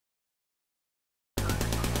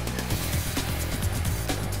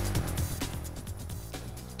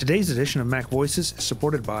Today's edition of Mac Voices is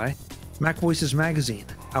supported by MacVoices Magazine,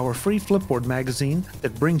 our free Flipboard magazine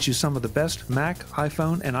that brings you some of the best Mac,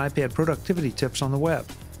 iPhone, and iPad productivity tips on the web.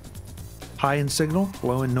 High in signal,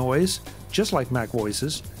 low in noise, just like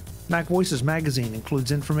MacVoices, MacVoices Magazine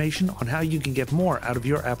includes information on how you can get more out of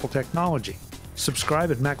your Apple technology. Subscribe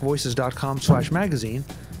at macvoices.com/magazine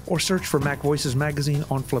or search for MacVoices Magazine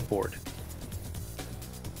on Flipboard.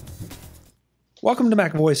 Welcome to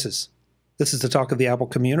Mac Voices. This is the talk of the Apple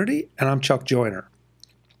community, and I'm Chuck Joyner.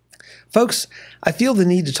 Folks, I feel the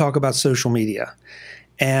need to talk about social media.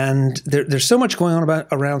 And there's so much going on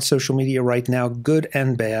around social media right now, good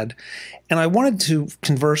and bad. And I wanted to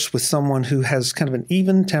converse with someone who has kind of an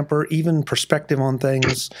even temper, even perspective on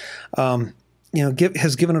things,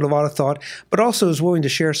 has given it a lot of thought, but also is willing to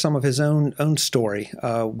share some of his own story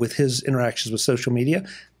with his interactions with social media.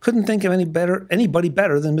 Couldn't think of anybody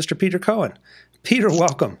better than Mr. Peter Cohen. Peter,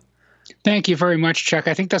 welcome. Thank you very much, Chuck.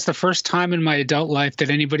 I think that's the first time in my adult life that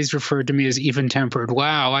anybody's referred to me as even-tempered.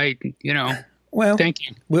 Wow, Well, thank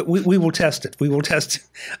you. We will test it. We will test it,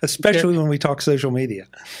 especially when we talk social media.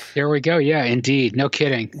 There we go. Yeah, indeed. No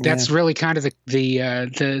kidding. That's really kind of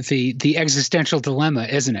the existential dilemma,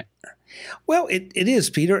 isn't it? Well, it is,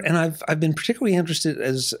 Peter, and I've been particularly interested,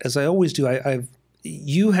 as I always do. I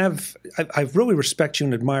really respect you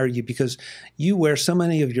and admire you because you wear so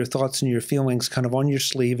many of your thoughts and your feelings kind of on your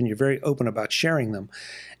sleeve, and you're very open about sharing them.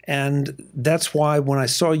 And that's why when I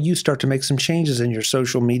saw you start to make some changes in your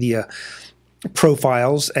social media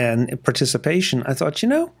profiles and participation, I thought,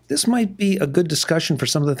 this might be a good discussion for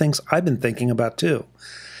some of the things I've been thinking about too.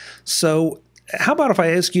 So how about if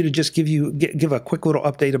I ask you to just give a quick little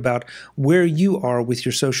update about where you are with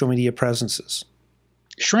your social media presences?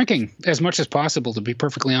 Shrinking as much as possible, to be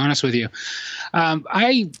perfectly honest with you.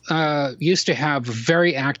 I used to have a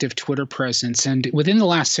very active Twitter presence, and within the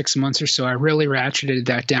last 6 months or so, I really ratcheted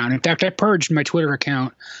that down. In fact, I purged my Twitter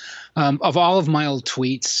account of all of my old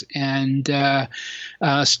tweets and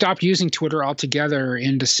stopped using Twitter altogether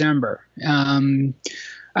in December.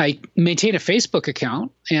 I maintain a Facebook account,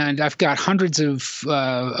 and I've got hundreds of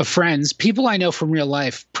friends, people I know from real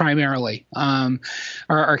life primarily,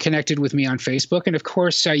 are connected with me on Facebook. And of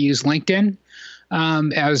course, I use LinkedIn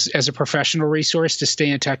as a professional resource to stay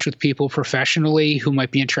in touch with people professionally who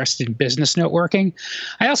might be interested in business networking.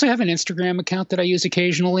 I also have an Instagram account that I use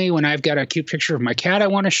occasionally when I've got a cute picture of my cat I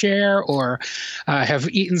want to share, or have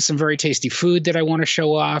eaten some very tasty food that I want to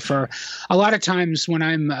show off. Or a lot of times when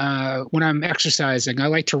I'm exercising, I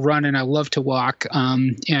like to run and I love to walk,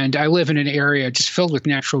 and I live in an area just filled with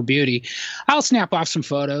natural beauty. I'll snap off some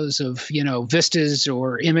photos of vistas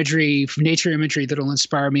or imagery, nature imagery that'll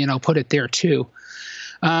inspire me, and I'll put it there too.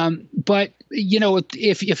 But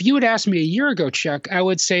if you had asked me a year ago, Chuck, I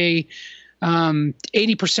would say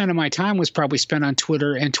 80% of my time was probably spent on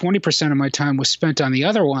Twitter, and 20% of my time was spent on the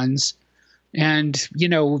other ones. And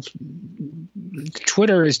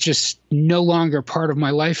Twitter is just no longer part of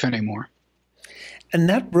my life anymore. And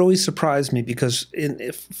that really surprised me because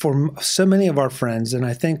for so many of our friends, and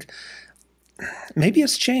I think maybe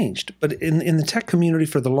it's changed, but in the tech community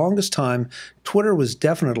for the longest time, Twitter was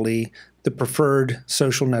definitely the preferred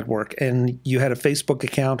social network, and you had a Facebook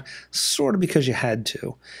account sort of because you had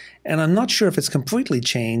to. And I'm not sure if it's completely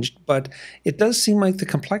changed, but it does seem like the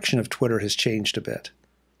complexion of Twitter has changed a bit.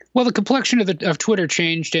 Well, the complexion of Twitter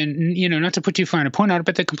changed, and not to put too fine a point on it,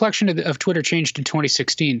 but the complexion of Twitter changed in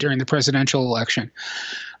 2016 during the presidential election.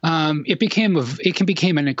 It became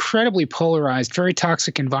an incredibly polarized, very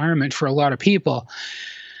toxic environment for a lot of people.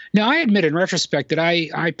 Now, I admit in retrospect that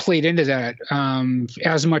I played into that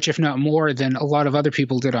as much, if not more, than a lot of other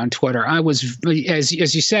people did on Twitter. I was, as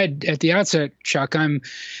you said at the outset, Chuck, I'm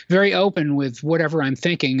very open with whatever I'm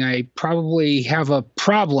thinking. I probably have a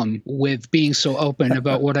problem with being so open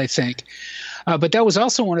about what I think. But that was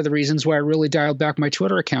also one of the reasons why I really dialed back my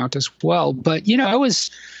Twitter account as well. But, I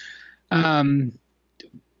was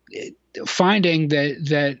finding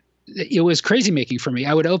that it was crazy making for me.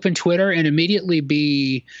 I would open Twitter and immediately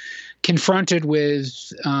be confronted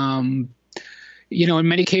with, in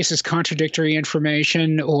many cases, contradictory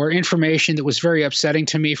information or information that was very upsetting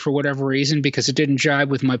to me for whatever reason because it didn't jibe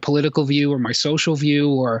with my political view or my social view,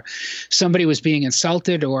 or somebody was being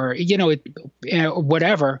insulted, or,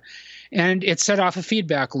 whatever. And it set off a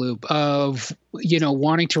feedback loop of,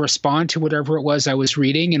 wanting to respond to whatever it was I was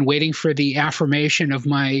reading and waiting for the affirmation of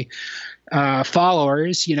my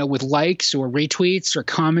followers, with likes or retweets or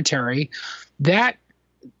commentary. That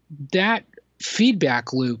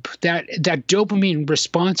feedback loop, that dopamine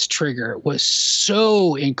response trigger was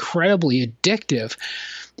so incredibly addictive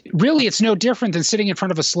really it's no different than sitting in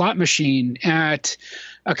front of a slot machine at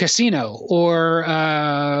a casino or,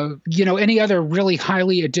 any other really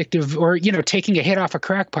highly addictive, or, taking a hit off a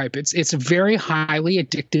crack pipe. It's a very highly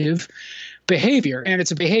addictive behavior. And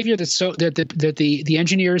it's a behavior that the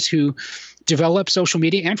engineers who develop social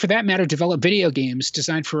media, and for that matter, develop video games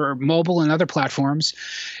designed for mobile and other platforms,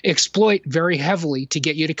 exploit very heavily to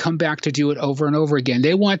get you to come back to do it over and over again.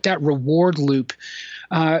 They want that reward loop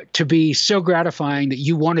to be so gratifying that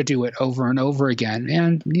you want to do it over and over again.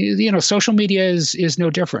 And, social media is no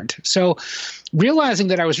different. So realizing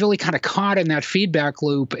that I was really kind of caught in that feedback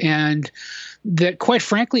loop, and that, quite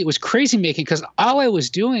frankly, it was crazy making, because all I was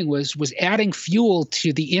doing was adding fuel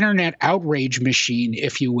to the internet outrage machine,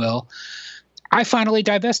 if you will. I finally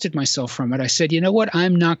divested myself from it. I said, you know what,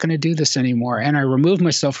 I'm not going to do this anymore. And I removed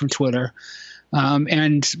myself from Twitter.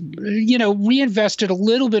 And reinvested a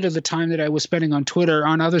little bit of the time that I was spending on Twitter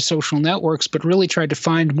on other social networks, but really tried to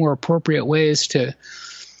find more appropriate ways to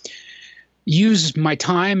use my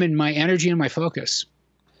time and my energy and my focus.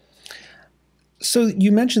 So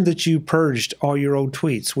you mentioned that you purged all your old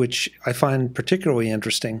tweets, which I find particularly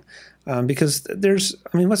interesting because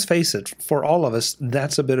let's face it, for all of us,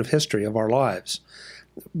 that's a bit of history of our lives.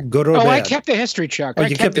 Good or bad. I kept the history, Chuck. I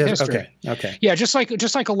kept the history. Okay. Yeah, just like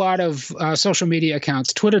a lot of social media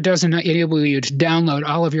accounts, Twitter doesn't enable you to download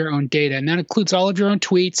all of your own data, and that includes all of your own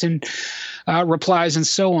tweets and replies and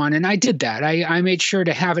so on. And I did that. I made sure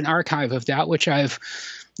to have an archive of that, which I've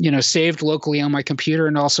saved locally on my computer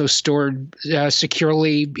and also stored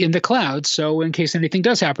securely in the cloud. So in case anything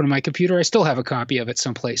does happen to my computer, I still have a copy of it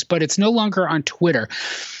someplace. But it's no longer on Twitter.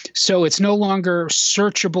 So it's no longer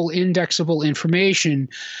searchable, indexable information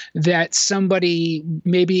that somebody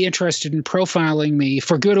may be interested in profiling me,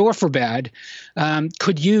 for good or for bad,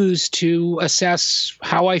 could use to assess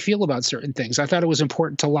how I feel about certain things. I thought it was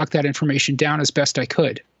important to lock that information down as best I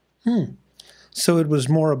could. So it was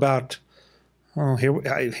more about... Oh, here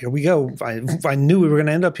we go. I knew we were going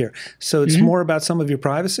to end up here. So it's more about some of your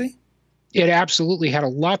privacy? It absolutely had a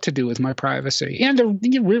lot to do with my privacy and the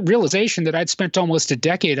realization that I'd spent almost a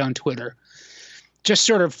decade on Twitter, just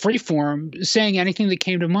sort of freeform, saying anything that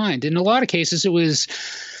came to mind. In a lot of cases, it was,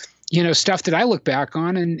 stuff that I look back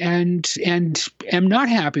on and am not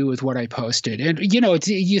happy with what I posted. And,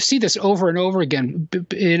 you see this over and over again.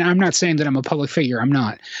 And I'm not saying that I'm a public figure. I'm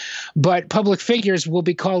not. But public figures will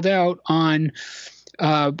be called out on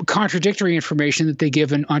contradictory information that they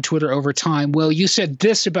give on Twitter over time. Well, you said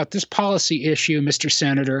this about this policy issue, Mr.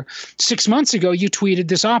 Senator. 6 months ago, you tweeted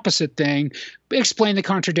this opposite thing. Explain the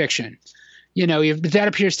contradiction. That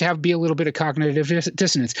appears to be a little bit of cognitive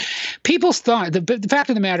dissonance. People's thought, the fact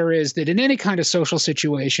of the matter is that in any kind of social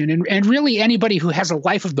situation, and really anybody who has a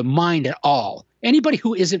life of the mind at all, anybody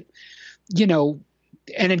who isn't, an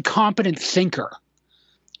incompetent thinker,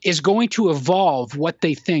 is going to evolve what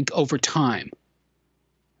they think over time.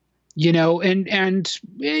 And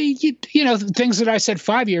things that I said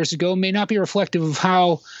 5 years ago may not be reflective of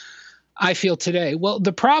how I feel today. Well,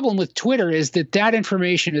 the problem with Twitter is that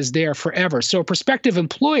information is there forever. So a prospective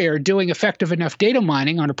employer doing effective enough data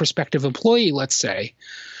mining on a prospective employee, let's say,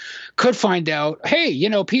 could find out, hey,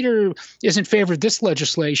 Peter is in favor of this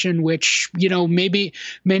legislation, which, may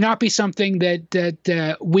not be something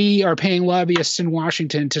that we are paying lobbyists in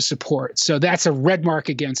Washington to support. So that's a red mark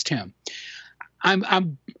against him.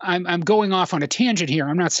 I'm going off on a tangent here.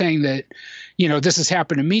 I'm not saying that, this has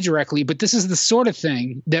happened to me directly, but this is the sort of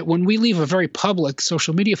thing that when we leave a very public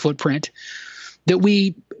social media footprint, that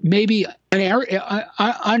we maybe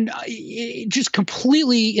just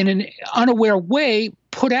completely in an unaware way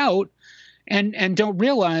put out and don't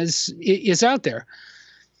realize is out there.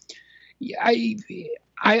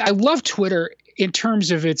 I love Twitter in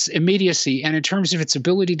terms of its immediacy and in terms of its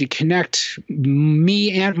ability to connect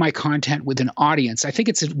me and my content with an audience. I think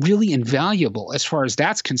it's really invaluable as far as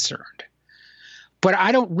that's concerned. But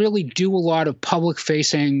I don't really do a lot of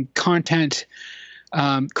public-facing content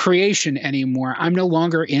creation anymore. I'm no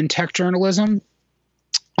longer in tech journalism.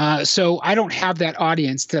 So I don't have that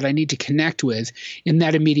audience that I need to connect with in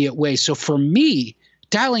that immediate way. So for me,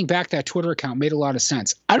 dialing back that Twitter account made a lot of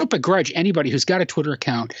sense. I don't begrudge anybody who's got a Twitter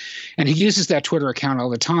account and who uses that Twitter account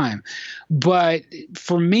all the time. But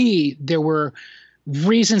for me, there were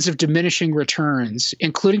reasons of diminishing returns,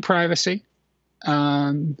 including privacy,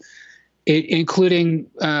 including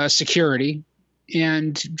security,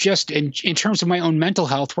 and just in terms of my own mental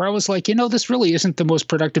health, where I was like, this really isn't the most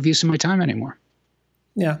productive use of my time anymore.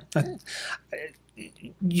 Yeah.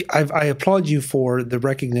 I applaud you for the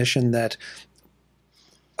recognition that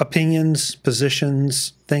opinions,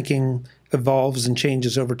 positions, thinking evolves and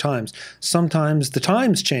changes over time. Sometimes the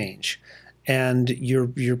times change and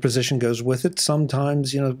your position goes with it.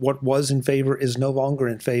 Sometimes, what was in favor is no longer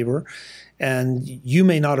in favor, and you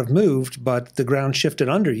may not have moved, but the ground shifted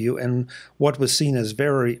under you, and what was seen as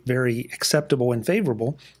very, very acceptable and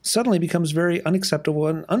favorable suddenly becomes very unacceptable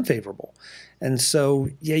and unfavorable. And so,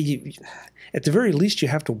 at the very least, you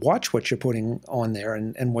have to watch what you're putting on there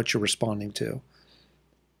and what you're responding to.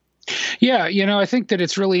 Yeah, I think that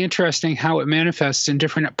it's really interesting how it manifests in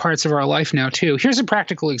different parts of our life now, too. Here's a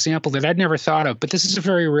practical example that I'd never thought of, but this is a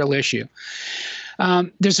very real issue.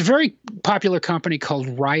 There's a very popular company called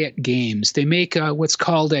Riot Games. They make what's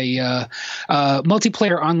called a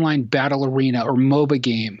multiplayer online battle arena or MOBA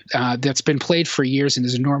game that's been played for years and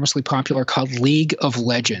is enormously popular, called League of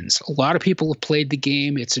Legends. A lot of people have played the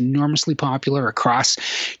game. It's enormously popular across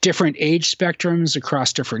different age spectrums,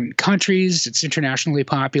 across different countries. It's internationally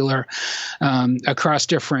popular across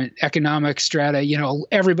different economic strata.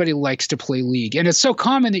 Everybody likes to play League. And it's so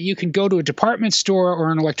common that you can go to a department store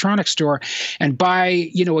or an electronics store and buy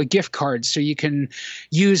a gift card so you can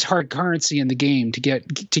use hard currency in the game to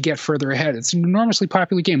get further ahead. It's an enormously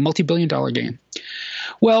popular game, multi-billion-dollar game.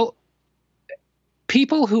 Well,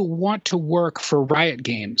 people who want to work for Riot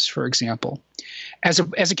Games, for example, as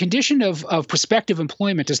a condition of prospective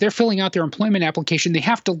employment, as they're filling out their employment application, they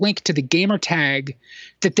have to link to the gamer tag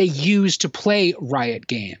that they use to play Riot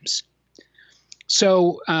Games.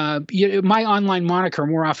 So my online moniker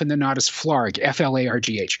more often than not is Flarg,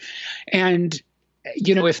 F-L-A-R-G-H. And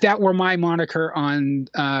if that were my moniker on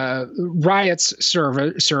Riot's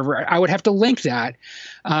server, I would have to link that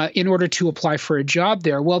in order to apply for a job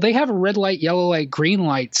there. Well, they have a red light, yellow light, green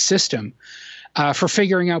light system for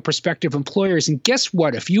figuring out prospective employers. And guess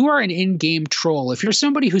what? If you are an in-game troll, if you're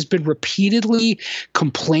somebody who's been repeatedly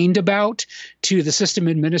complained about to the system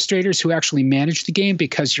administrators who actually manage the game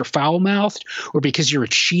because you're foul-mouthed or because you're a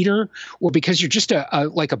cheater or because you're just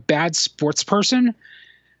a bad sports person,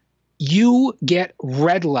 you get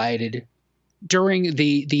red lighted during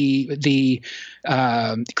the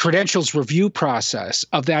credentials review process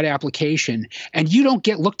of that application, and you don't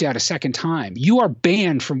get looked at a second time. You are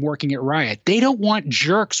banned from working at Riot. They don't want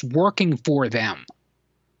jerks working for them.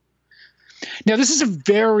 Now, this is a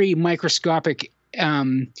very microscopic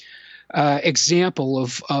example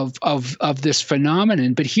of this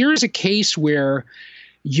phenomenon, but here's a case where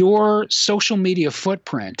your social media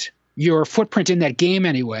footprint, your footprint in that game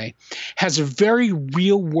anyway, has a very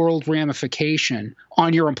real world ramification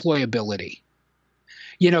on your employability.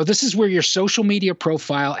 This is where your social media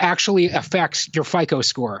profile actually affects your FICO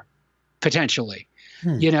score, potentially.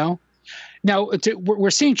 Now, we're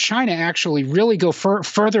seeing China actually really go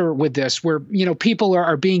further with this, where people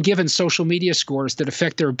are being given social media scores that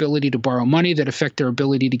affect their ability to borrow money, that affect their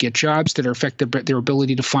ability to get jobs, that affect their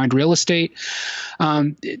ability to find real estate.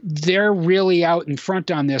 They're really out in front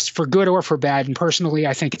on this, for good or for bad. And personally,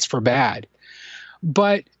 I think it's for bad.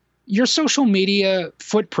 But your social media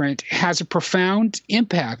footprint has a profound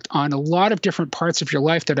impact on a lot of different parts of your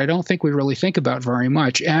life that I don't think we really think about very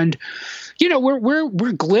much. And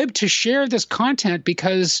we're glib to share this content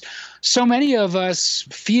because so many of us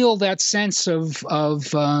feel that sense of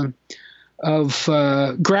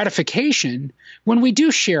gratification when we do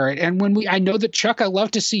share it. And I know that, Chuck, I love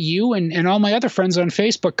to see you and all my other friends on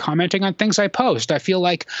Facebook commenting on things I post. I feel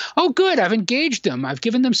like, oh, good, I've engaged them. I've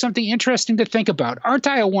given them something interesting to think about. Aren't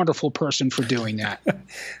I a wonderful person for doing that?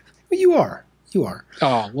 You are.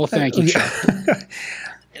 Oh, well, thank you, Chuck.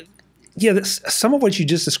 Yeah, some of what you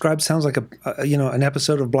just described sounds like an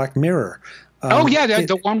episode of Black Mirror.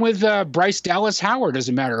 The one with Bryce Dallas Howard, as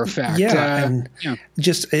a matter of fact.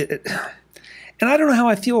 And I don't know how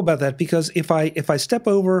I feel about that, because if I step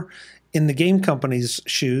over in the game company's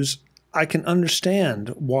shoes, I can understand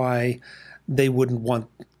why they wouldn't want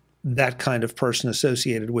that kind of person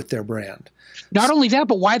associated with their brand. Not only that,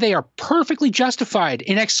 but why they are perfectly justified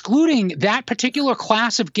in excluding that particular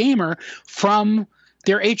class of gamer from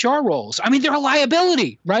their HR roles. I mean, they're a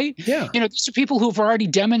liability, right? Yeah. These are people who've already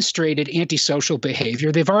demonstrated antisocial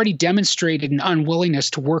behavior. They've already demonstrated an unwillingness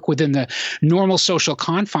to work within the normal social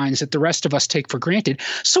confines that the rest of us take for granted.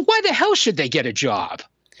 So why the hell should they get a job?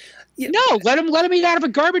 No, let them eat out of a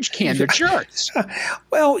garbage can. They're jerks.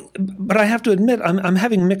 Well, but I have to admit, I'm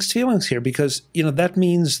having mixed feelings here, because that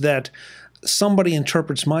means that somebody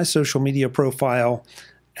interprets my social media profile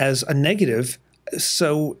as a negative.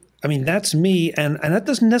 So I mean, that's me, and that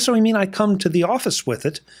doesn't necessarily mean I come to the office with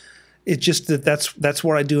it. It's just that's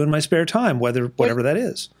what I do in my spare time, whatever that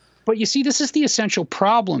is. But you see, this is the essential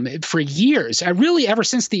problem. For years, ever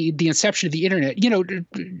since the inception of the internet,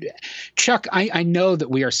 Chuck, I know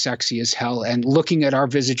that we are sexy as hell, and looking at our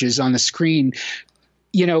visages on the screen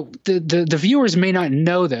the viewers may not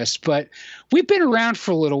know this, but we've been around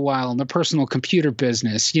for a little while in the personal computer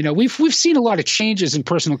business. We've seen a lot of changes in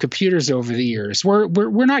personal computers over the years.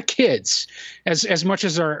 We're not kids, as much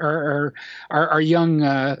as our young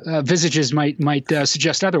visages might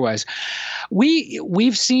suggest otherwise.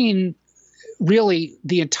 We've seen really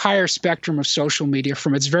the entire spectrum of social media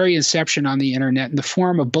from its very inception on the internet in the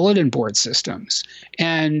form of bulletin board systems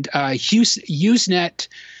and Usenet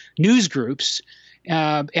news groups.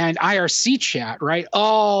 And IRC chat, right,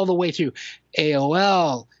 all the way through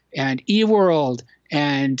AOL and eWorld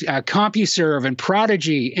and CompuServe and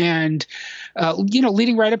Prodigy and,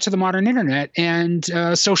 leading right up to the modern internet and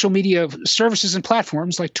social media services and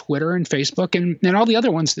platforms like Twitter and Facebook and all the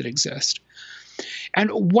other ones that exist.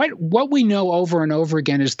 And what we know over and over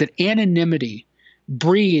again is that anonymity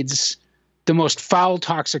breeds the most foul,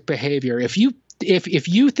 toxic behavior. If you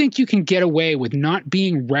think you can get away with not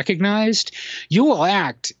being recognized, you will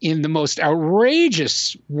act in the most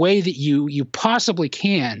outrageous way that you possibly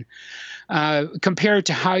can, compared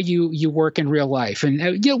to how you work in real life.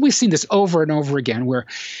 And we've seen this over and over again, where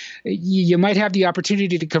you might have the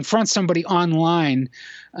opportunity to confront somebody online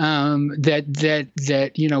that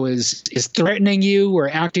is threatening you or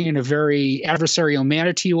acting in a very adversarial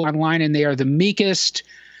manner to you online, and they are the meekest,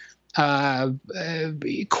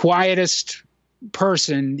 quietest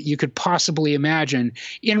person you could possibly imagine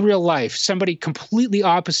in real life. Somebody completely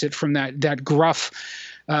opposite from that gruff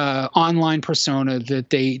online persona that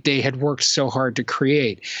they had worked so hard to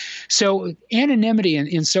create. So anonymity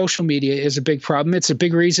in social media is a big problem. It's a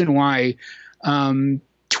big reason why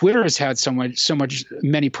Twitter has had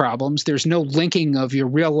many problems. There's no linking of your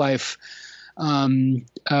real life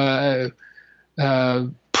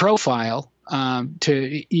profile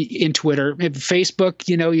in Twitter.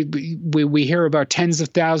 Facebook, we hear about tens of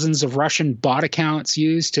thousands of Russian bot accounts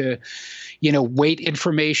used to, weight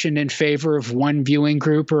information in favor of one viewing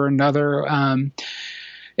group or another.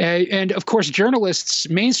 And of course,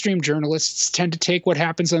 mainstream journalists tend to take what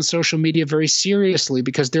happens on social media very seriously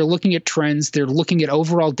because they're looking at trends, they're looking at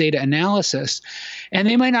overall data analysis, and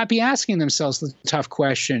they might not be asking themselves the tough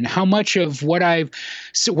question: how much of what I'm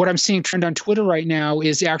seeing trend on Twitter right now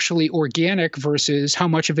is actually organic versus how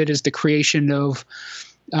much of it is the creation of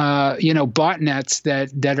botnets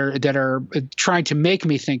that are trying to make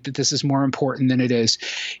me think that this is more important than it is.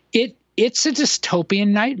 It's a dystopian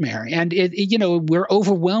nightmare, and we're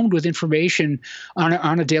overwhelmed with information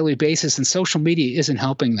on a daily basis, and social media isn't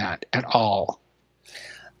helping that at all.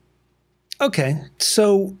 Okay,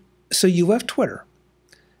 so you left Twitter,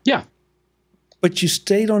 yeah, but you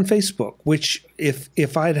stayed on Facebook. Which,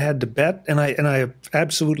 if I'd had to bet, and I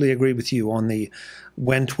absolutely agree with you on the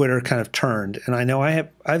when Twitter kind of turned, and I know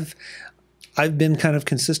I've been kind of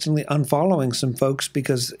consistently unfollowing some folks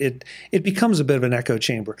because it becomes a bit of an echo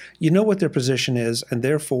chamber. You know what their position is, and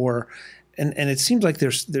therefore, and it seems like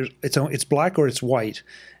it's black or it's white,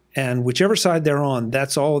 and whichever side they're on,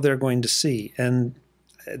 that's all they're going to see, and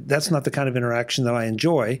that's not the kind of interaction that I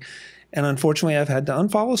enjoy. And unfortunately, I've had to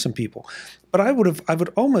unfollow some people. But I would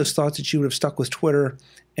almost thought that you would have stuck with Twitter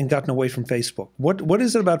and gotten away from Facebook. What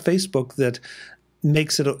is it about Facebook that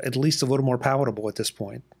makes it at least a little more palatable at this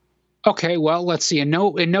point? Okay, well, let's see. In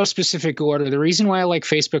no specific order, the reason why I like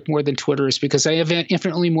Facebook more than Twitter is because I have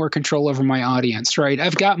infinitely more control over my audience, right?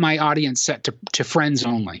 I've got my audience set to friends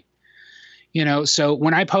only. So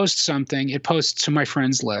when I post something, it posts to my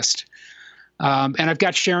friends list. And I've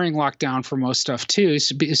got sharing locked down for most stuff too.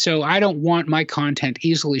 So I don't want my content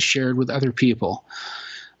easily shared with other people.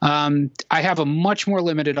 I have a much more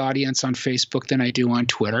limited audience on Facebook than I do on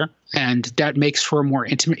Twitter, and that makes for a more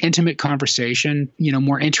intimate conversation,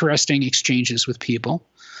 more interesting exchanges with people.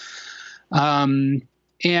 And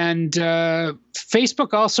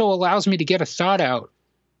Facebook also allows me to get a thought out.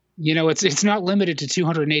 It's not limited to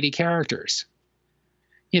 280 characters.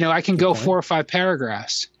 I can go 4 or 5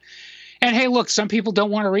 paragraphs. And hey, look, some people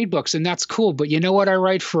don't want to read books, and that's cool. But you know what? I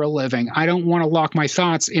write for a living. I don't want to lock my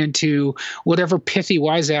thoughts into whatever pithy,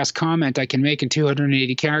 wise-ass comment I can make in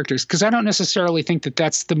 280 characters, because I don't necessarily think that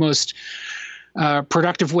that's the most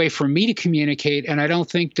productive way for me to communicate. And I don't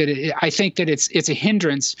think that I think that it's a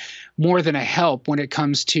hindrance more than a help when it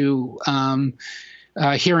comes to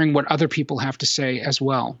hearing what other people have to say as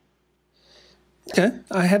well. Okay,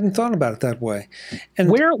 I hadn't thought about it that way. And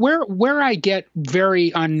where I get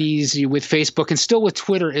very uneasy with Facebook and still with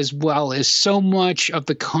Twitter as well is so much of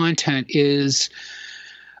the content is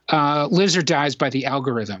lives or dies by the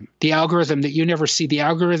algorithm. The algorithm that you never see, the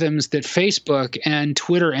algorithms that Facebook and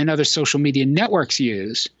Twitter and other social media networks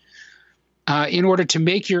use in order to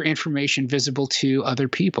make your information visible to other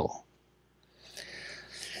people.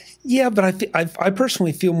 Yeah, but I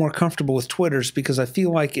personally feel more comfortable with Twitter's because I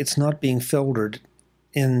feel like it's not being filtered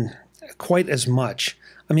in quite as much.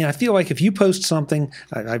 I mean, I feel like if you post something,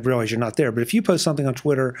 I realize you're not there, but if you post something on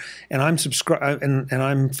Twitter and I'm subscribed and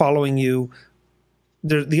I'm following you,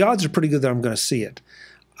 the odds are pretty good that I'm going to see it.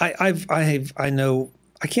 I know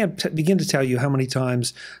I can't begin to tell you how many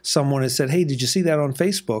times someone has said, "Hey, did you see that on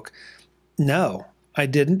Facebook?" No, I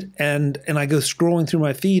didn't, and I go scrolling through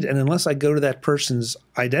my feed, and unless I go to that person's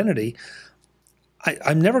identity,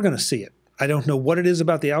 I'm never going to see it. I don't know what it is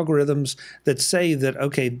about the algorithms that say that,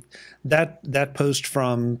 okay, that post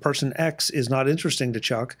from person X is not interesting to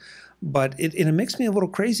Chuck, but it makes me a little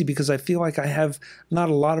crazy because I feel like I have not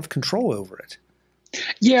a lot of control over it.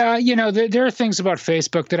 Yeah, there are things about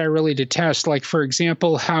Facebook that I really detest. Like, for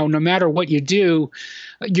example, how no matter what you do,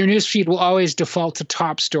 your newsfeed will always default to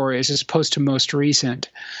top stories as opposed to most recent.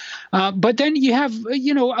 But then you have,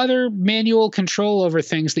 other manual control over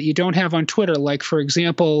things that you don't have on Twitter. Like, for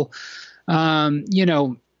example,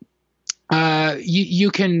 you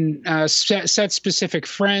can set specific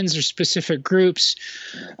friends or specific groups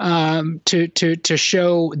to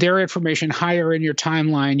show their information higher in your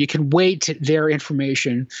timeline. You can weight their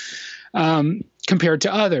information compared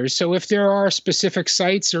to others. So if there are specific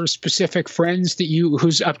sites or specific friends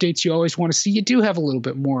whose updates you always want to see, you do have a little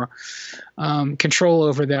bit more control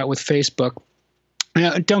over that with Facebook.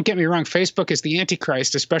 Don't get me wrong, Facebook is the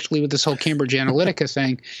Antichrist, especially with this whole Cambridge Analytica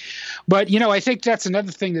thing. But, I think that's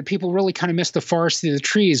another thing that people really kind of miss the forest through the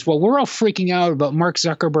trees. Well, we're all freaking out about Mark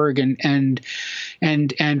Zuckerberg and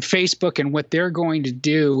Facebook and what they're going to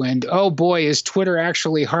do. And, oh, boy, is Twitter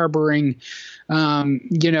actually harboring, vile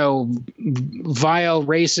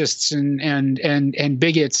racists and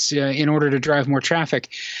bigots in order to drive more traffic.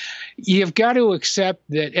 You've got to accept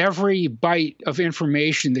that every byte of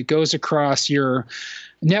information that goes across your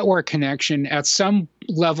network connection at some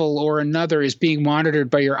level or another is being monitored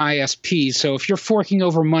by your ISP. So if you're forking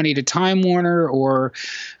over money to Time Warner or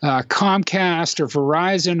Comcast or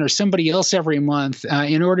Verizon or somebody else every month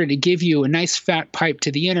in order to give you a nice fat pipe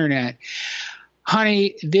to the internet,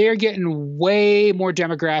 honey, they're getting way more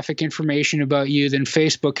demographic information about you than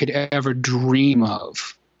Facebook could ever dream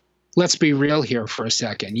of. Let's be real here for a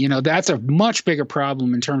second. That's a much bigger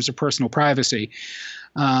problem in terms of personal privacy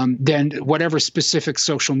than whatever specific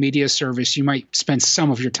social media service you might spend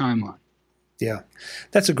some of your time on. Yeah,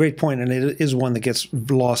 that's a great point, and it is one that gets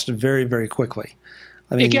lost very, very quickly.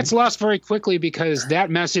 I mean, it gets lost very quickly because that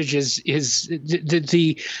message is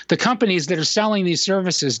the companies that are selling these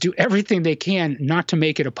services do everything they can not to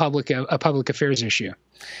make it a public affairs issue.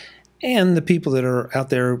 And the people that are out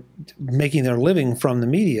there making their living from the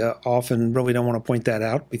media often really don't want to point that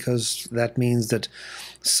out because that means that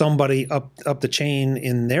somebody up the chain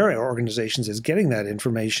in their organizations is getting that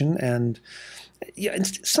information. And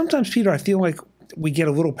sometimes, Peter, I feel like we get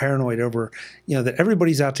a little paranoid over, that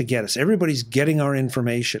everybody's out to get us. Everybody's getting our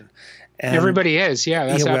information. And everybody is. Yeah,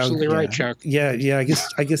 that's absolutely right, Chuck. Yeah.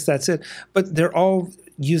 I guess that's it. But they're all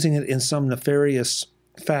using it in some nefarious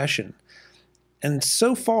fashion. And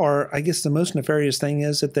so far, I guess the most nefarious thing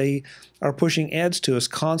is that they are pushing ads to us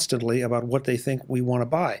constantly about what they think we want to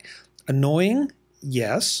buy. Annoying,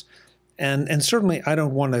 yes, and certainly I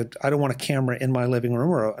don't want a camera in my living room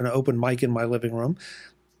or an open mic in my living room.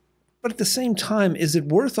 But at the same time, is it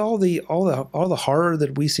worth all the horror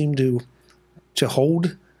that we seem to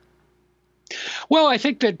hold? Well, I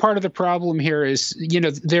think that part of the problem here is,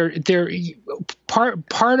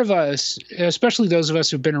 part of us, especially those of us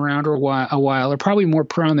who've been around a while, are probably more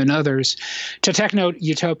prone than others to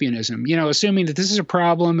techno-utopianism. Assuming that this is a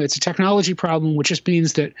problem, it's a technology problem, which just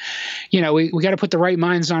means that, we got to put the right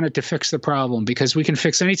minds on it to fix the problem because we can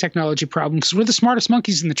fix any technology problem because we're the smartest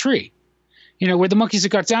monkeys in the tree. We're the monkeys that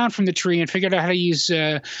got down from the tree and figured out how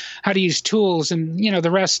to use tools, and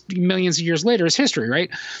the rest millions of years later is history, right?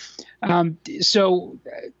 So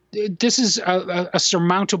this is a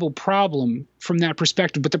surmountable problem from that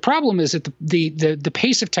perspective. But the problem is that the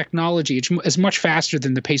pace of technology is much faster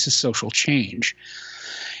than the pace of social change.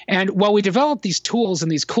 And while we develop these tools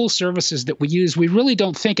and these cool services that we use, we really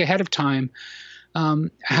don't think ahead of time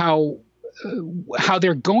how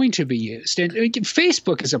they're going to be used. And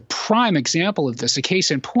Facebook is a prime example of this, a case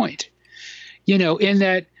in point. In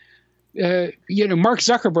that Mark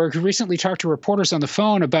Zuckerberg, who recently talked to reporters on the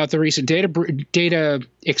phone about the recent data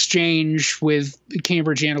exchange with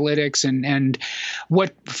Cambridge Analytica and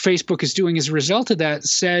what Facebook is doing as a result of that,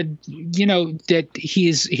 said, that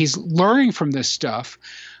he's learning from this stuff,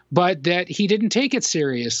 but that he didn't take it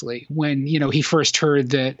seriously when, he first heard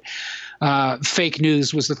that fake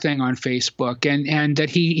news was the thing on Facebook, and that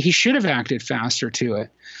he should have acted faster to it.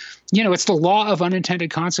 It's the law of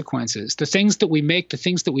unintended consequences. The things that we make, the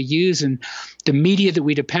things that we use, and the media that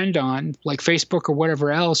we depend on, like Facebook or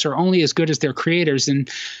whatever else, are only as good as their creators, and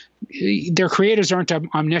their creators aren't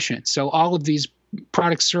omniscient. So all of these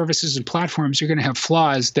products, services, and platforms are going to have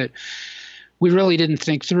flaws that we really didn't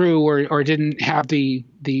think through or didn't have the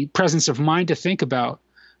presence of mind to think about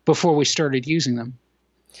before we started using them.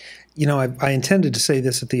 I intended to say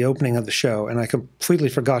this at the opening of the show, and I completely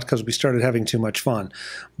forgot because we started having too much fun.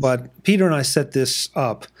 But Peter and I set this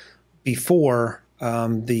up before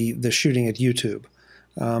the shooting at YouTube.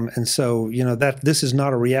 And so, that this is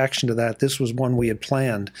not a reaction to that. This was one we had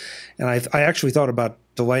planned. And I actually thought about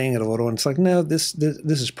delaying it a little, and it's like, no, this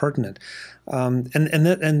is pertinent.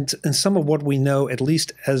 And some of what we know, at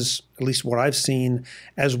least what I've seen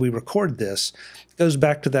as we record this, goes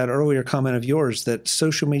back to that earlier comment of yours that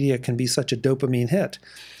social media can be such a dopamine hit.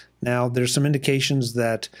 Now, there's some indications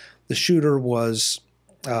that the shooter was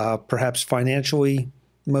perhaps financially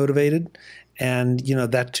motivated. And,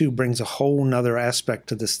 that too brings a whole nother aspect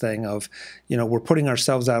to this thing of, we're putting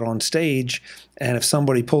ourselves out on stage. And if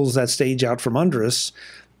somebody pulls that stage out from under us,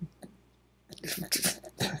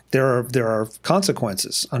 there are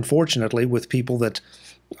consequences, unfortunately, with people that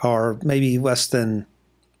are maybe less than,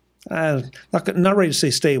 not ready to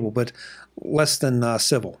say stable, but less than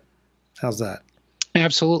civil. How's that?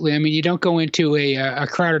 Absolutely. I mean, you don't go into a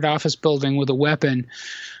crowded office building with a weapon,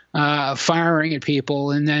 firing at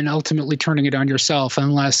people and then ultimately turning it on yourself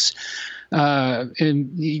unless,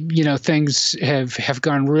 things have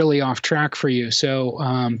gone really off track for you. So,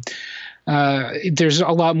 there's a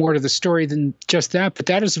lot more to the story than just that, but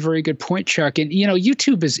that is a very good point, Chuck. And,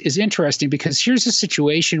 YouTube is interesting because here's a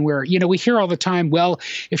situation where, we hear all the time, well,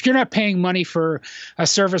 if you're not paying money for a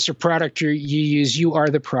service or product you use, you are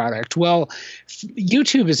the product. Well,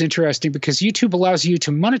 YouTube is interesting because YouTube allows you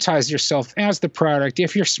to monetize yourself as the product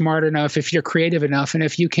if you're smart enough, if you're creative enough, and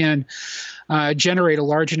if you can generate a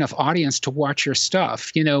large enough audience to watch your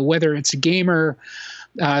stuff, whether it's a gamer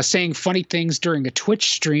saying funny things during a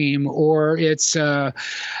Twitch stream, or it's a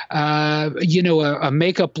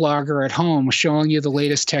makeup blogger at home showing you the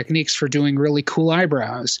latest techniques for doing really cool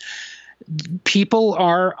eyebrows. People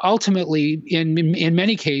are ultimately, in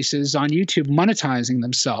many cases on YouTube, monetizing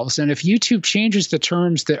themselves. And if YouTube changes the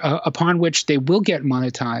terms that upon which they will get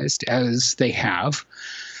monetized, as they have,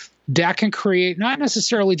 that can create not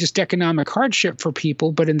necessarily just economic hardship for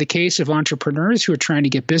people, but in the case of entrepreneurs who are trying to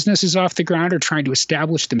get businesses off the ground or trying to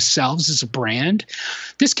establish themselves as a brand,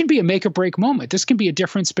 this can be a make or break moment. This can be a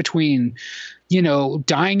difference between,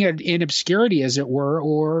 dying in obscurity, as it were,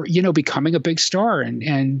 or, becoming a big star and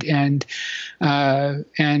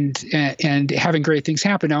having great things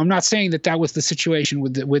happen. Now, I'm not saying that was the situation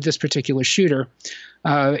with this particular shooter.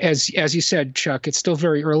 As you said, Chuck, it's still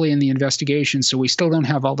very early in the investigation, so we still don't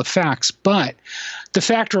have all the facts. But the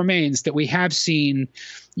fact remains that we have seen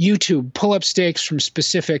YouTube pull up stakes from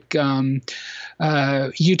specific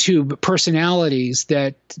YouTube personalities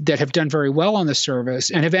that have done very well on the service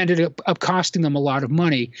and have ended up costing them a lot of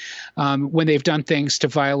money when they've done things to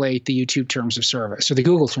violate the YouTube terms of service, or the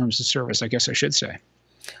Google terms of service, I guess I should say.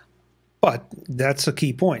 But that's a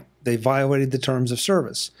key point. They violated the terms of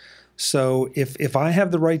service. So if I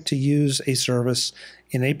have the right to use a service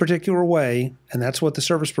in a particular way, and that's what the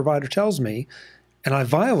service provider tells me, and I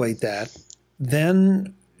violate that,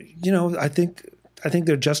 then, I think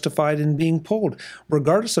they're justified in being pulled,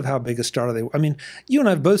 regardless of how big a star they were. I mean, you and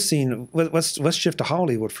I have both seen, let's shift to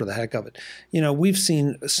Hollywood for the heck of it. We've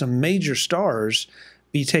seen some major stars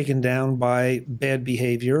be taken down by bad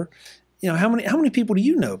behavior. How many people do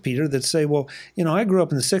you know, Peter, that say, well, I grew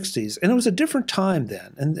up in the 60s and it was a different time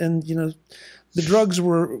then. And the drugs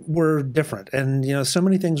were different, and so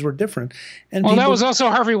many things were different. And that was also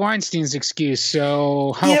Harvey Weinstein's excuse.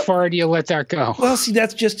 So how far do you let that go? Well, see,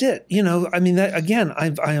 that's just it. I mean, that, again,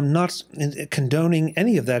 I am not condoning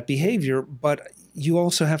any of that behavior, but you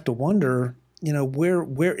also have to wonder,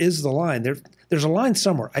 where is the line? There's a line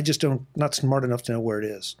somewhere. I just not smart enough to know where it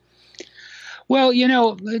is. Well,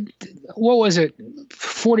 what was it,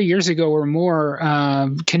 40 years ago or more,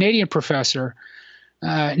 Canadian professor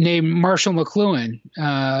named Marshall McLuhan,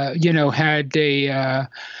 had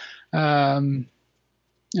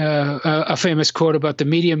a famous quote about the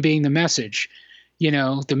medium being the message.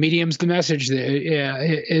 The medium's the message,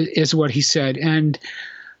 is what he said. And,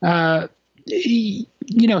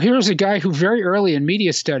 here's a guy who very early in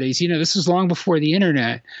media studies, this was long before the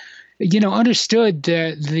internet, understood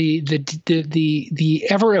that the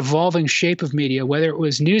ever evolving shape of media, whether it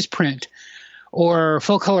was newsprint or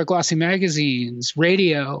full color glossy magazines,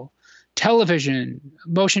 radio, television,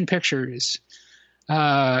 motion pictures,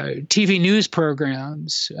 TV news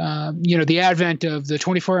programs, the advent of the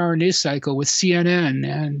 24-hour news cycle with CNN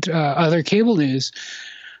and other cable news,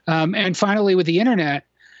 and finally with the internet.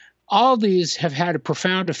 All these have had a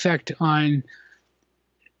profound effect on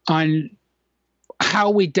how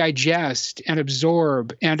we digest and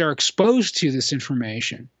absorb and are exposed to this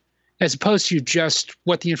information, as opposed to just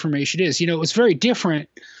what the information is. It was very different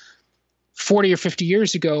 40 or 50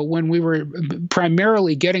 years ago when we were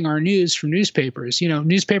primarily getting our news from newspapers.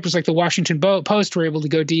 Newspapers like the Washington Post were able to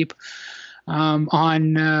go deep on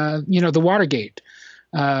the Watergate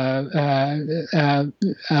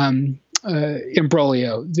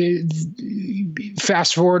imbroglio.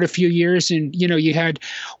 Fast forward a few years, and you had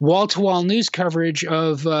wall-to-wall news coverage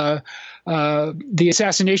of the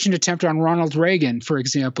assassination attempt on Ronald Reagan, for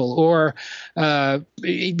example, or so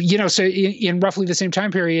in roughly the same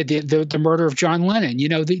time period, the murder of John Lennon.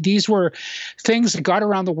 These were things that got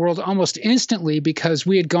around the world almost instantly because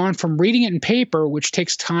we had gone from reading it in paper, which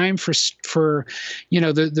takes time for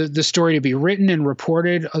the story to be written and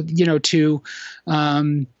reported, to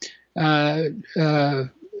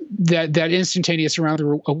that instantaneous around the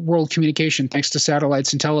world communication thanks to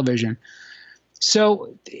satellites and television.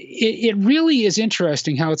 So it really is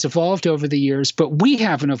interesting how it's evolved over the years, but we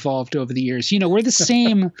haven't evolved over the years. We're the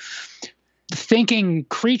same thinking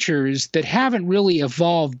creatures that haven't really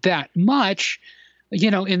evolved that much,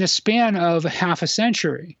 in the span of half a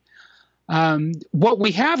century. What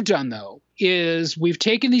we have done, though, is we've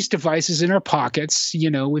taken these devices in our pockets.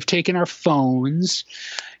 We've taken our phones,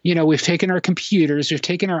 we've taken our computers, we've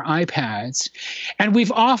taken our iPads, and we've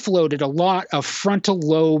offloaded a lot of frontal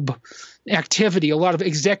lobe activity, a lot of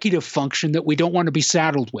executive function that we don't want to be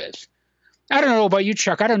saddled with. I don't know about you,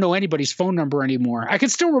 Chuck. I don't know anybody's phone number anymore. I can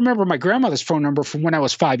still remember my grandmother's phone number from when I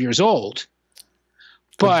was 5 years old.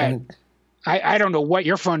 But I don't know what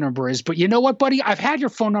your phone number is. But you know what, buddy? I've had your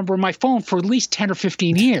phone number on my phone for at least 10 or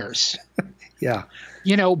 15 years. Yeah.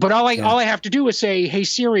 But all I have to do is say, hey,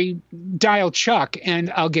 Siri, dial Chuck,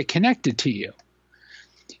 and I'll get connected to you.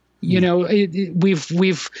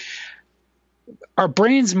 We've our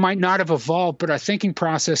brains might not have evolved, but our thinking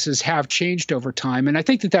processes have changed over time. And I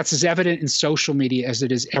think that that's as evident in social media as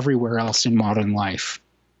it is everywhere else in modern life.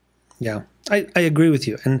 Yeah, I agree with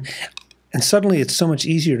you. And suddenly it's so much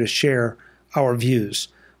easier to share our views,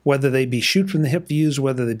 whether they be shoot from the hip views,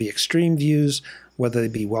 whether they be extreme views, whether they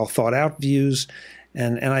be well thought out views.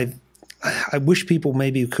 And I wish people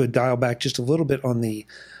maybe could dial back just a little bit on the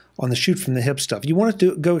shoot from the hip stuff. You want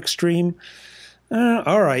to go extreme?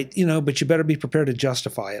 All right, but you better be prepared to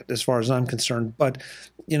justify it, as far as I'm concerned. But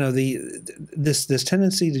this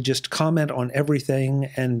tendency to just comment on everything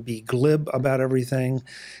and be glib about everything,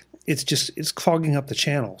 it's clogging up the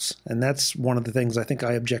channels, and that's one of the things I think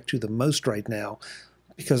I object to the most right now,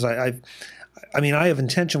 because I have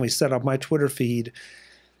intentionally set up my Twitter feed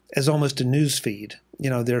as almost a news feed.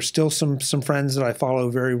 There's still some friends that I follow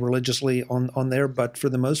very religiously on there, but for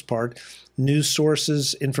the most part, news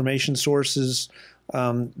sources, information sources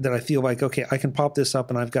that I feel like, okay, I can pop this up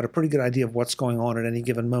and I've got a pretty good idea of what's going on at any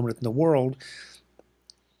given moment in the world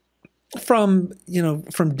from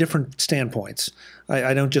different standpoints.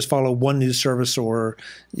 I don't just follow one news service or,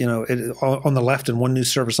 on the left and one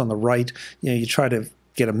news service on the right. You try to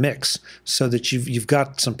get a mix so that you've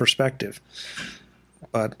got some perspective.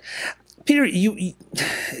 But Peter, you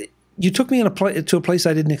took me to a place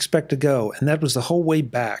I didn't expect to go, and that was the whole way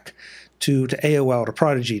back to AOL, to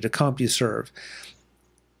Prodigy, to CompuServe.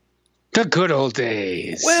 The good old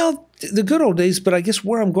days. Well, the good old days, but I guess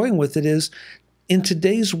where I'm going with it is, in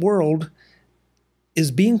today's world,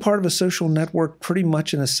 is being part of a social network pretty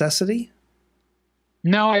much a necessity?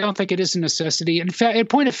 No, I don't think it is a necessity. In fact, in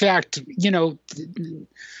point of fact,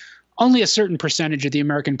 only a certain percentage of the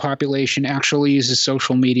American population actually uses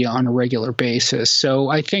social media on a regular basis. So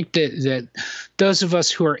I think that those of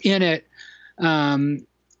us who are in it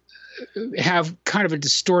have kind of a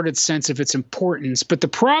distorted sense of its importance. But the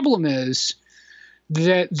problem is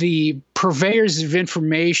that the purveyors of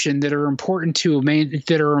information that are important to a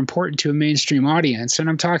mainstream audience, and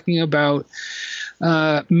I'm talking about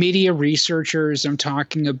media researchers, I'm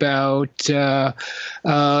talking about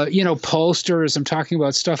pollsters, I'm talking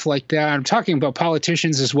about stuff like that. I'm talking about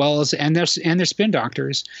politicians as well as and their spin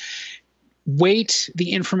doctors, weight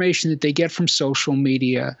the information that they get from social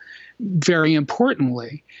media very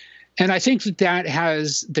importantly. And I think that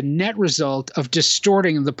has the net result of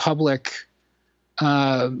distorting the public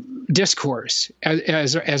discourse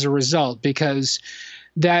as a result, because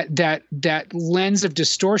that lens of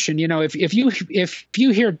distortion, if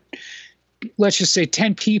you hear, let's just say,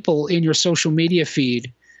 10 people in your social media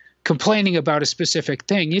feed complaining about a specific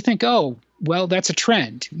thing, you think, oh, well, that's a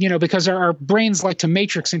trend, because our brains like to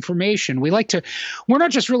matrix information. We're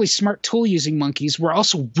not just really smart tool using monkeys. We're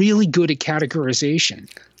also really good at categorization,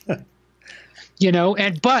 but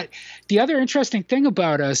the other interesting thing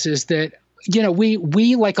about us is that,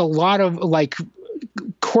 we like a lot of like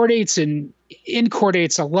chordates and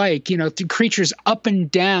inchordates alike, creatures up and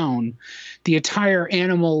down the entire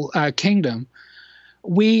animal kingdom.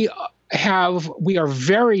 We are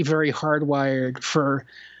very, very hardwired for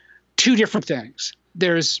two different things.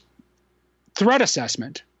 There's threat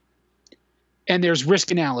assessment and there's risk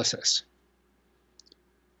analysis.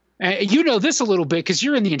 You know this a little bit because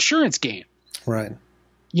you're in the insurance game. Right.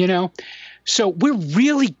 So we're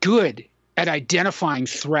really good at identifying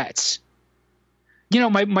threats.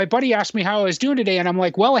 My buddy asked me how I was doing today, and I'm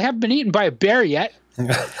like, well, I haven't been eaten by a bear yet.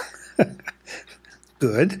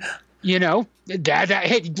 Good.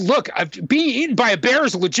 Hey, look, being eaten by a bear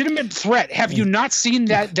is a legitimate threat. Have you not seen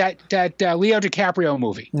that Leo DiCaprio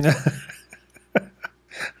movie?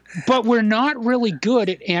 But we're not really good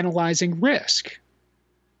at analyzing risk.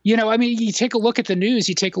 You take a look at the news,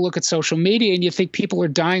 you take a look at social media, and you think people are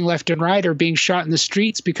dying left and right or being shot in the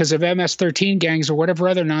streets because of MS-13 gangs or whatever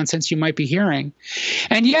other nonsense you might be hearing.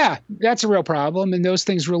 And yeah, that's a real problem, and those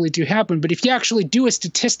things really do happen. But if you actually do a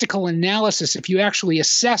statistical analysis, if you actually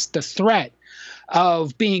assess the threat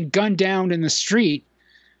of being gunned down in the street,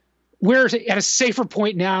 we're at a safer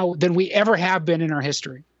point now than we ever have been in our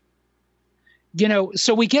history.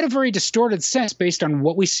 So we get a very distorted sense based on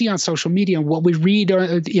what we see on social media and what we read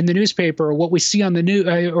in the newspaper or what we see on the news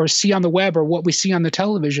or see on the web or what we see on the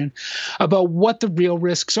television about what the real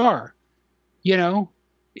risks are.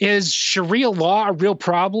 Is Sharia law a real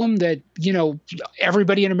problem that,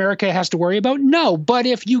 everybody in America has to worry about? No. But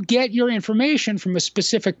if you get your information from a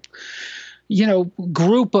specific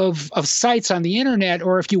group of sites on the internet,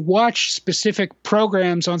 or if you watch specific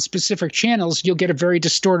programs on specific channels, you'll get a very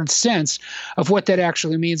distorted sense of what that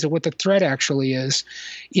actually means and what the threat actually is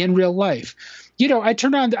in real life. I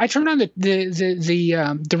turned on the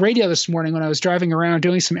radio this morning when I was driving around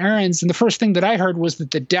doing some errands, and the first thing that I heard was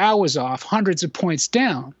that the Dow was off hundreds of points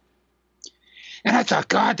down. And I thought,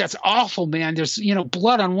 God, that's awful, man. There's,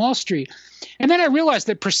 blood on Wall Street. And then I realized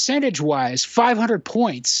that percentage-wise, 500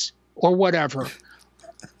 points or whatever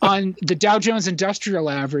on the Dow Jones Industrial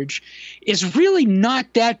Average is really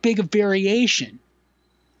not that big a variation.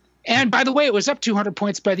 And by the way, it was up 200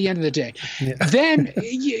 points by the end of the day. Yeah. Then,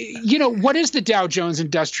 what is the Dow Jones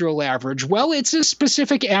Industrial Average? Well, it's a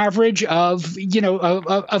specific average of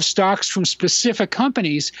stocks from specific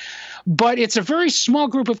companies, but it's a very small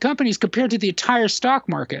group of companies compared to the entire stock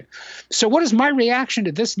market. So what does my reaction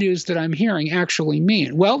to this news that I'm hearing actually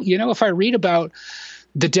mean? Well, if I read about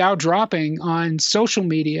the Dow dropping on social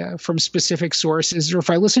media from specific sources, or if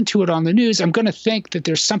I listen to it on the news, I'm going to think that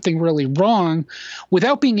there's something really wrong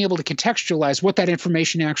without being able to contextualize what that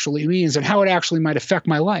information actually means and how it actually might affect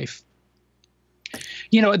my life.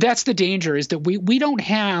 That's the danger, is that we don't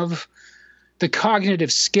have the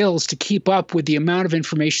cognitive skills to keep up with the amount of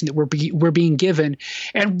information that we're being given.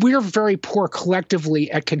 And we're very poor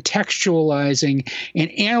collectively at contextualizing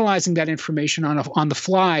and analyzing that information on the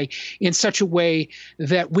fly in such a way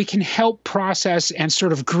that we can help process and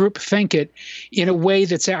sort of group think it in a way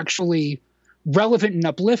that's actually relevant and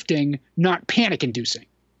uplifting, not panic inducing.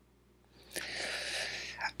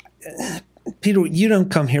 Peter, you don't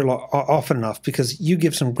come here often enough because you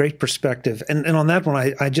give some great perspective. And on that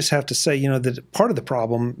one, I just have to say, that part of the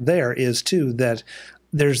problem there is, too, that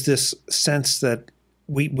there's this sense that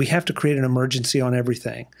we have to create an emergency on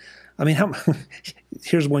everything. I mean,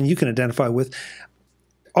 here's one you can identify with.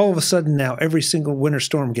 All of a sudden now, every single winter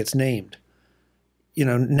storm gets named.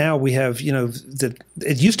 Now we have,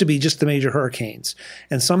 it used to be just the major hurricanes.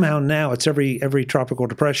 And somehow now it's every tropical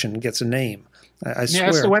depression gets a name. I swear.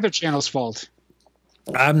 It's the Weather Channel's fault.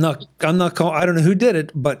 I'm not calling. I don't know who did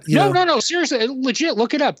it, but No. Seriously, legit.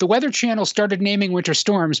 Look it up. The Weather Channel started naming winter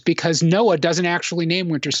storms because NOAA doesn't actually name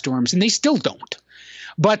winter storms, and they still don't.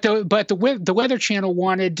 But the Weather Channel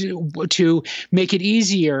wanted to make it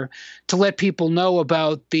easier to let people know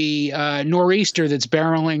about the nor'easter that's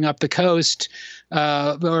barreling up the coast,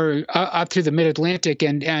 or up through the mid-Atlantic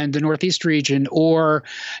and the Northeast region, or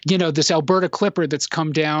this Alberta clipper that's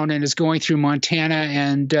come down and is going through Montana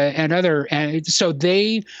and other. And so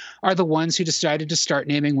they are the ones who decided to start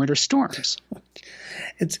naming winter storms.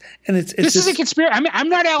 This is a conspiracy. I mean, I'm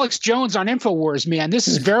not Alex Jones on InfoWars, man. This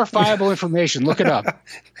is verifiable information. Look it up.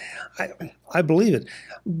 I believe it.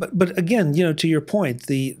 But again, to your point,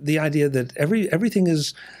 the idea that everything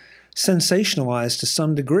is sensationalized to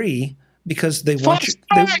some degree because they want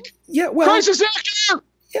you. Crisis actor.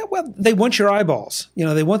 Yeah, well, they want your eyeballs.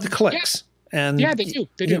 They want the clicks. Yeah. And yeah, they do.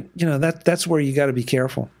 They do. That's where you got to be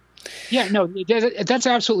careful. Yeah, no, that's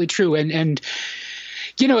absolutely true. And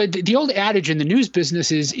the old adage in the news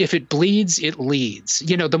business is if it bleeds, it leads.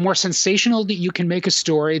 The more sensational that you can make a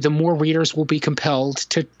story, the more readers will be compelled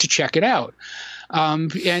to check it out.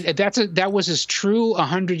 And that was as true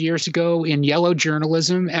 100 years ago in yellow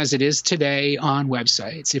journalism as it is today on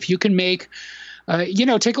websites. If you can make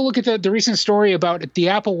take a look at the recent story about the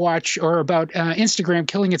Apple Watch, or about Instagram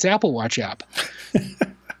killing its Apple Watch app.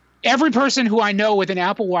 Every person who I know with an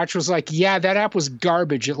Apple Watch was like, yeah, that app was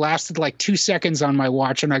garbage. It lasted like 2 seconds on my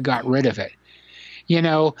watch and I got rid of it.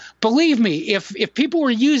 Believe me, if people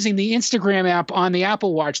were using the Instagram app on the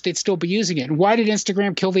Apple Watch, they'd still be using it. And why did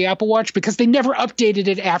Instagram kill the Apple Watch? Because they never updated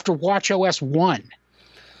it after watchOS 1.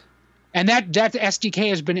 And that SDK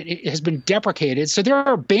has been deprecated. So they're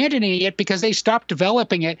abandoning it because they stopped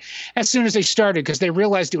developing it as soon as they started, because they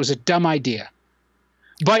realized it was a dumb idea.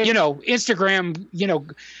 But Instagram,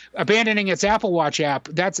 abandoning its Apple Watch app,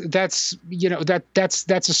 that's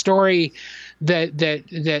a story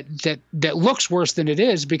that looks worse than it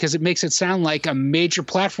is, because it makes it sound like a major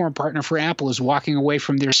platform partner for Apple is walking away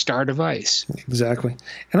from their star device. Exactly.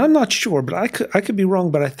 And I'm not sure, but I could be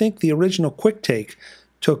wrong, but I think the original QuickTake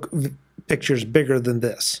took pictures bigger than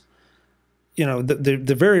this.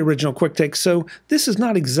 The very original QuickTake. So this is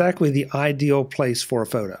not exactly the ideal place for a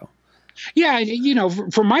photo. Yeah,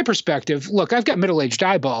 from my perspective, look, I've got middle-aged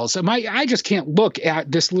eyeballs. I just can't look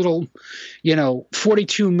at this little,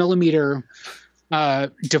 42 millimeter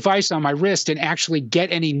device on my wrist and actually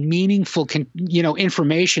get any meaningful,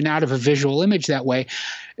 information out of a visual image that way.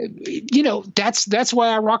 That's why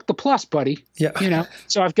I rock the Plus, buddy. Yeah.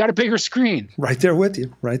 So I've got a bigger screen. Right there with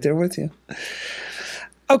you.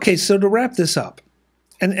 Okay, so to wrap this up,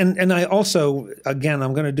 and I also, again,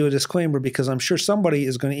 I'm going to do a disclaimer, because I'm sure somebody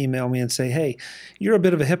is going to email me and say, hey, you're a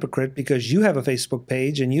bit of a hypocrite because you have a Facebook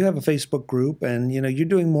page and you have a Facebook group and, you're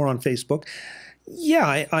doing more on Facebook.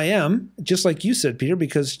 Yeah, I am, just like you said, Peter,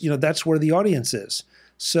 because, that's where the audience is.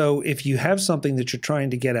 So if you have something that you're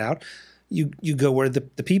trying to get out, you go where the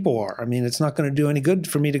people are. I mean, it's not going to do any good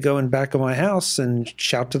for me to go in back of my house and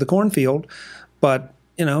shout to the cornfield, but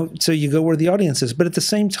so you go where the audience is. But at the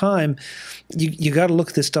same time, you got to look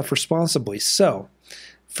at this stuff responsibly. So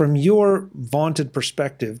from your vaunted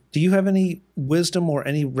perspective, do you have any wisdom or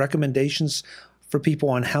any recommendations for people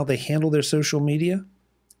on how they handle their social media?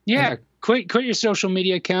 Yeah, quit your social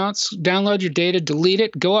media accounts, download your data, delete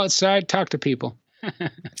it, go outside, talk to people.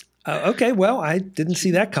 Okay, well, I didn't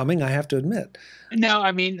see that coming, I have to admit. No,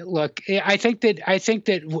 I mean, look, I think that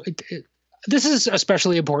this is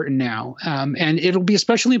especially important now, and it'll be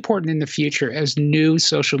especially important in the future as new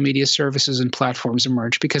social media services and platforms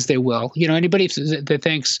emerge, because they will. Anybody that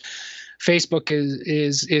thinks Facebook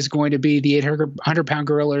is going to be the 800-pound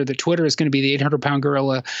gorilla, or that Twitter is going to be the 800-pound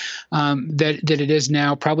gorilla that it is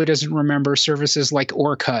now, probably doesn't remember services like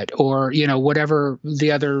Orkut, or whatever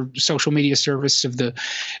the other social media service of the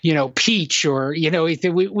Peach, or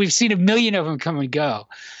we've seen a million of them come and go.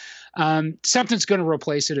 Something's going to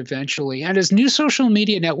replace it eventually. And as new social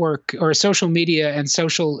media network, or social media and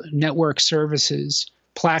social network services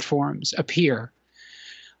platforms appear,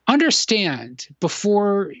 understand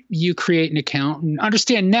before you create an account, and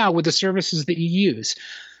understand now with the services that you use,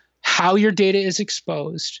 how your data is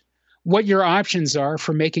exposed, what your options are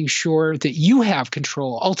for making sure that you have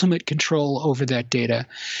control, ultimate control over that data,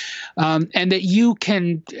 and that you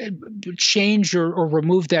can change or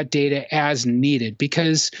remove that data as needed,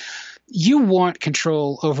 because you want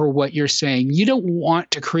control over what you're saying. You don't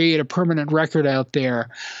want to create a permanent record out there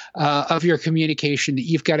of your communication that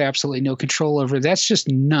you've got absolutely no control over. That's just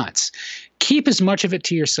nuts. Keep as much of it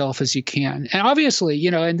to yourself as you can. And obviously,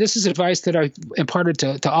 and this is advice that I imparted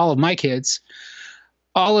to all of my kids,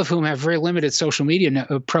 all of whom have very limited social media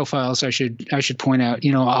profiles, I should point out.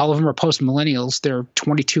 All of them are post-millennials. They're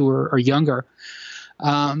 22 or younger.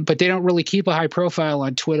 But they don't really keep a high profile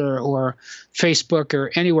on Twitter or Facebook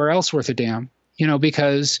or anywhere else worth a damn,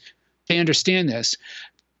 because they understand this.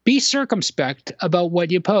 Be circumspect about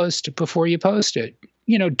what you post before you post it.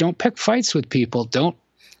 Don't pick fights with people. Don't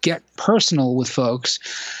get personal with folks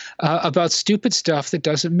about stupid stuff that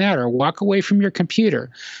doesn't matter. Walk away from your computer.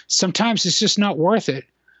 Sometimes it's just not worth it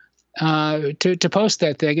to post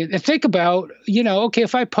that thing. And think about, okay,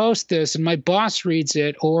 if I post this and my boss reads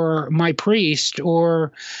it, or my priest,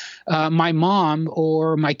 or my mom,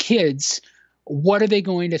 or my kids, what are they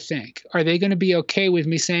going to think? Are they going to be okay with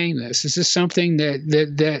me saying this? Is this something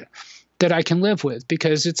that I can live with,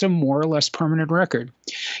 because it's a more or less permanent record?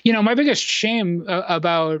 My biggest shame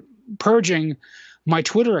about purging my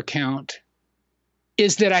Twitter account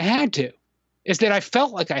is that I had to, is that I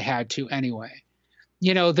felt like I had to anyway.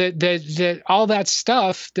 You know, that all that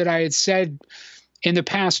stuff that I had said in the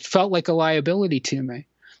past felt like a liability to me.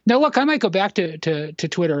 Now, look, I might go back to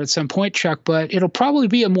Twitter at some point, Chuck, but it'll probably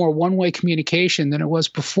be a more one-way communication than it was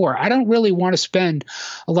before. I don't really want to spend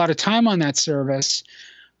a lot of time on that service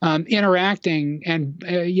interacting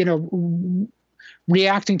and,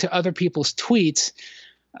 reacting to other people's tweets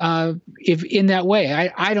if in that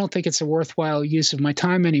way. I don't think it's a worthwhile use of my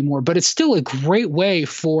time anymore, but it's still a great way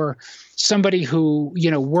for somebody who,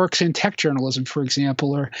 works in tech journalism, for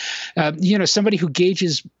example, or, somebody who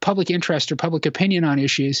gauges public interest or public opinion on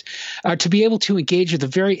issues to be able to engage with a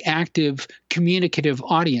very active, communicative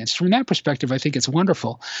audience. From that perspective, I think it's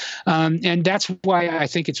wonderful. And that's why I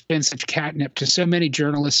think it's been such catnip to so many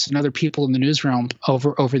journalists and other people in the newsroom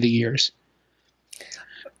over the years.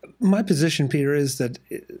 My position, Peter, is that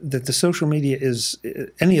the social media is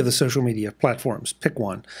any of the social media platforms. Pick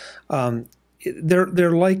one.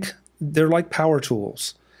 They're like power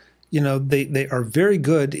tools. They are very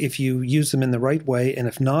good if you use them in the right way, and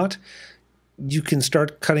if not, you can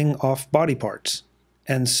start cutting off body parts.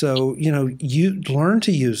 And so, you learn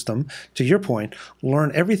to use them. To your point,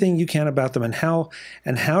 learn everything you can about them and how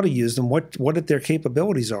to use them, what their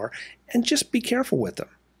capabilities are, and just be careful with them.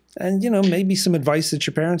 And, maybe some advice that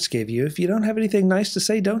your parents gave you. If you don't have anything nice to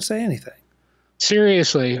say, don't say anything.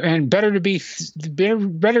 Seriously, and better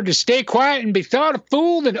to stay quiet and be thought a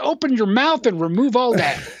fool than open your mouth and remove all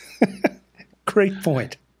that. Great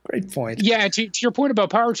point. Great point. Yeah, to your point about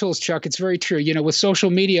power tools, Chuck, it's very true. With social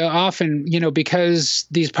media, often, because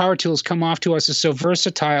these power tools come off to us as so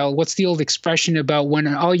versatile. What's the old expression about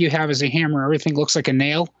when all you have is a hammer, everything looks like a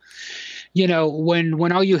nail?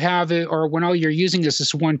 When all you have it, or when all you're using is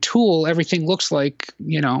this one tool, everything looks like,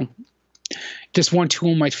 just one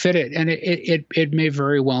tool might fit it, and it may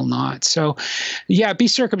very well not. So, yeah, be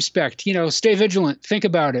circumspect. Stay vigilant. Think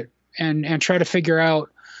about it, and try to figure out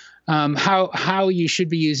how you should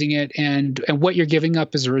be using it, and what you're giving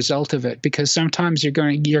up as a result of it. Because sometimes you're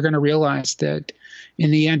going to realize that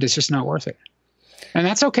in the end, it's just not worth it. And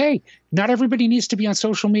that's okay. Not everybody needs to be on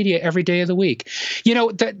social media every day of the week.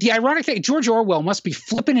 The ironic thing, George Orwell must be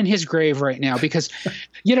flipping in his grave right now because,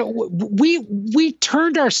 we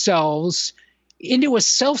turned ourselves into a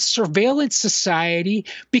self-surveillance society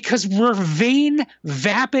because we're vain,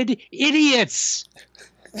 vapid idiots.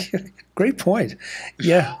 Great point.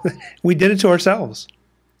 Yeah, we did it to ourselves.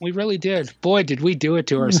 We really did. Boy, did we do it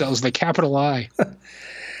to ourselves, the capital I.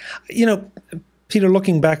 Peter,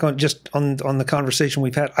 looking back on the conversation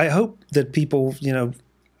we've had, I hope that people,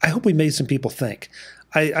 I hope we made some people think.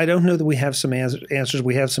 I don't know that we have some answers.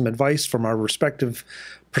 We have some advice from our respective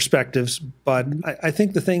perspectives, but I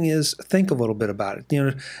think the thing is, think a little bit about it.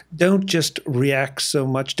 Don't just react so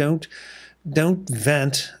much. Don't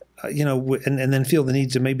vent, and then feel the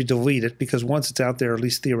need to maybe delete it, because once it's out there, at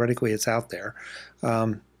least theoretically it's out there.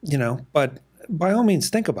 But by all means,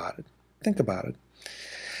 think about it. Think about it.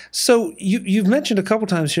 So you've mentioned a couple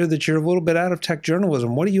times here that you're a little bit out of tech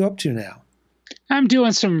journalism. What are you up to now? I'm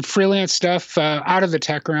doing some freelance stuff out of the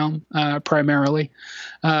tech realm, primarily.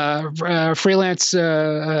 Freelance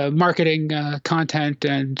marketing, content,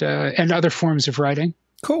 and other forms of writing.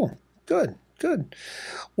 Cool. Good.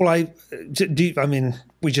 Well,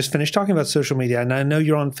 we just finished talking about social media, and I know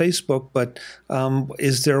you're on Facebook, but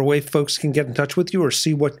is there a way folks can get in touch with you or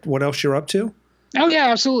see what else you're up to? Oh, yeah,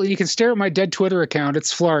 absolutely. You can stare at my dead Twitter account.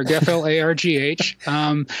 It's Flarg, F-L-A-R-G-H.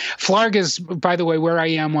 Flarg is, by the way, where I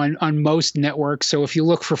am on most networks. So if you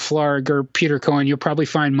look for Flarg or Peter Cohen, you'll probably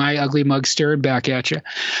find my ugly mug staring back at you.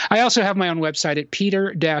 I also have my own website at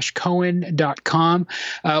peter-cohen.com,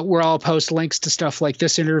 where I'll post links to stuff like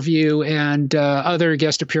this interview and other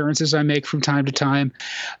guest appearances I make from time to time,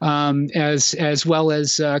 as well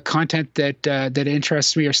as content that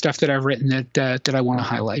interests me or stuff that I've written that I want to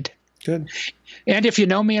highlight. Good. And if you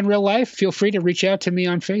know me in real life, feel free to reach out to me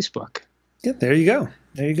on Facebook. Yeah, there you go.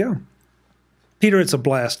 Peter, it's a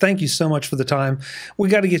blast. Thank you so much for the time. We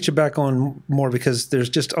got to get you back on more because there's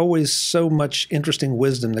just always so much interesting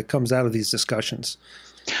wisdom that comes out of these discussions.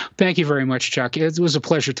 Thank you very much, Chuck. It was a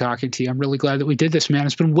pleasure talking to you. I'm really glad that we did this, man.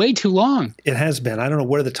 It's been way too long. It has been. I don't know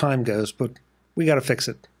where the time goes, but we got to fix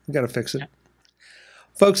it. Yeah.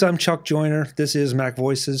 Folks, I'm Chuck Joyner. This is Mac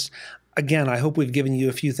Voices. Again, I hope we've given you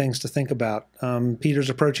a few things to think about. Peter's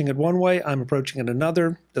approaching it one way. I'm approaching it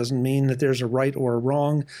another. Doesn't mean that there's a right or a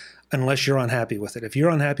wrong unless you're unhappy with it. If you're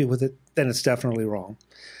unhappy with it, then it's definitely wrong.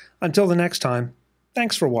 Until the next time,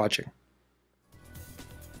 thanks for watching.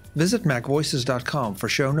 Visit MacVoices.com for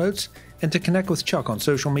show notes and to connect with Chuck on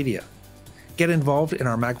social media. Get involved in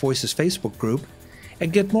our Mac Voices Facebook group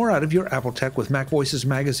and get more out of your Apple tech with MacVoices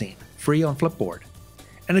Magazine, free on Flipboard.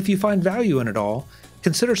 And if you find value in it all,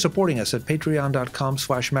 consider supporting us at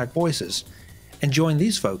patreon.com/MacVoices and join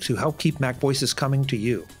these folks who help keep MacVoices coming to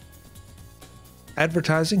you.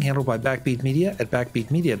 Advertising handled by Backbeat Media at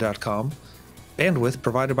backbeatmedia.com. Bandwidth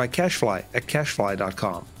provided by CacheFly at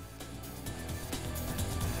cachefly.com.